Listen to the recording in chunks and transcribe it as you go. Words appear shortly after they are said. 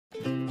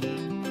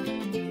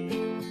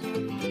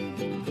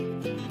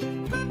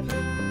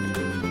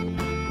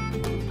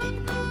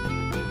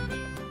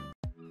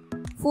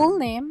Full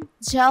name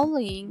Zhao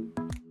Liying.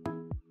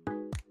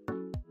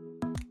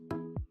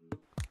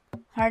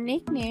 Her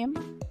nickname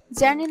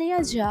Zanilia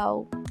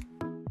Zhao.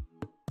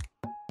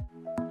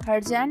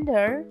 Her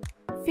gender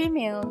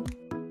female.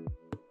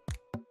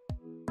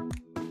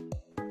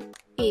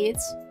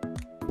 Age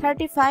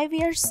 35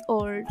 years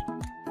old.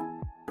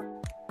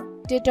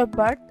 Date of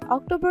birth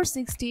October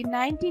 16,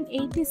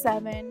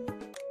 1987.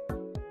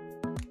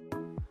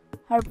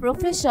 Her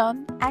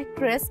profession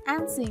actress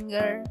and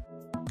singer.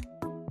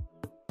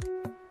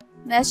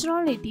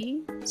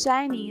 Nationality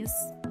Chinese.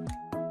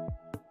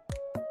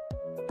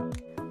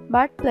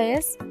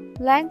 Birthplace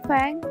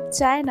Langfang,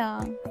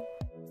 China.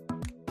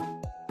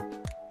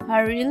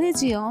 Her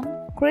religion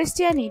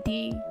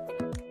Christianity.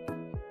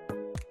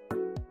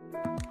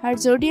 Her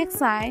zodiac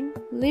sign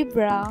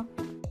Libra.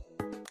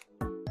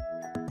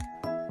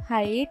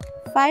 Height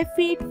 5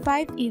 feet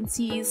 5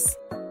 inches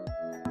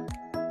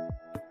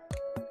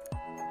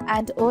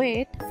and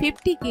weight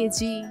 50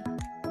 kg.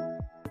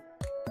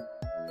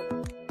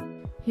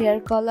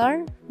 Hair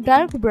color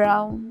dark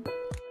brown.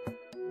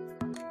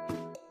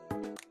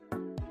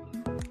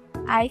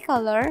 Eye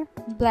color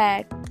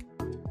black.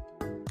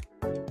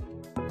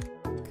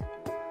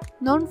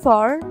 Known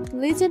for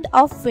Legend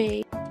of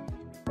Fei.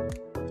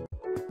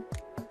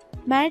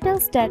 Marital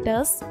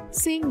status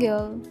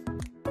single.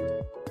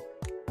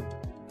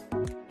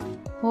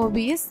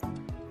 Hobbies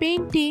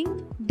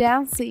painting,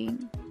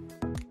 dancing.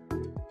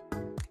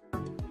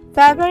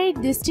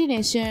 Favorite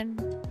destination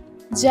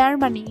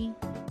Germany.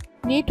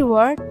 Net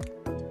worth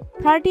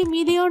 $30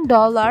 million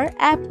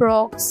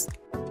approx.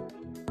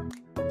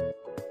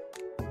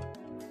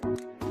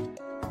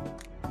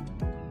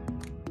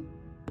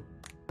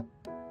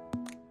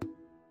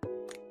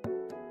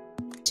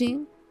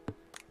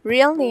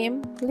 Real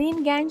name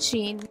Lin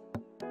Gengxin.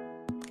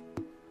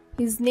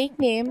 His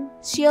nickname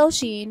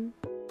Xiaoxin.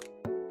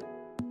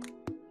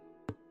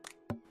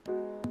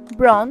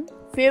 Born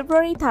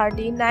February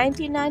 30,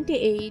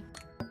 1998.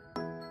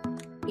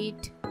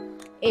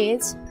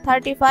 Age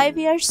 35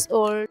 years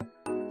old.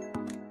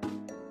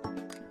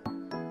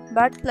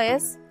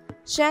 Birthplace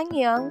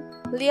Shenyang,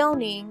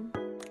 Liaoning.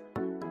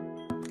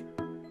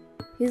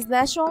 His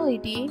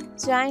nationality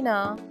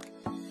China.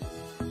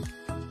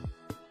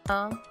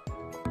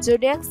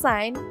 Zodiac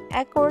sign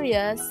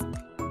Aquarius.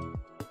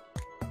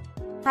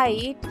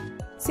 Height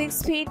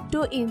 6 feet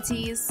 2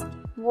 inches.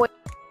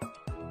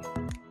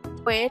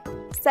 Weight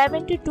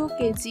 72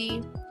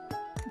 kg.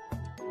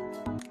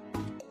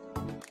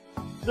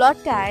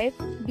 Blood type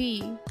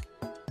B.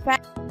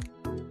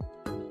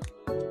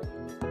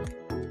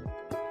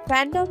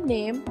 Fandom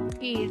name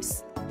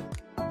Kids.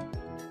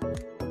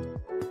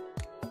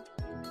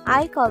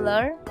 Eye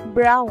color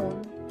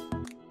brown.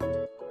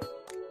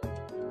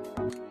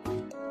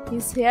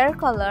 His hair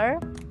color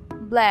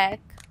black.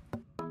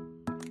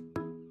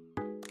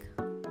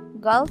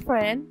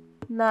 Girlfriend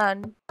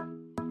none.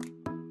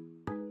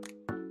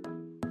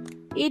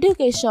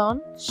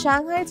 Education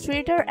Shanghai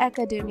Theatre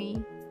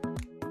Academy.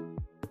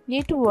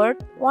 Net worth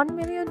 $1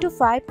 million to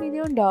 $5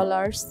 million.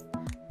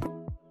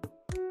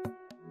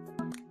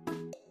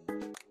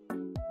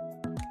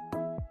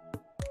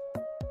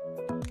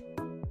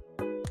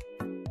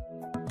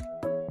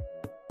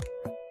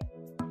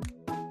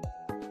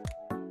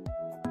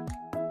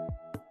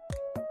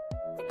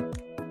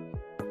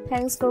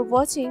 Thanks for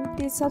watching.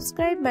 Please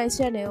subscribe my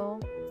channel.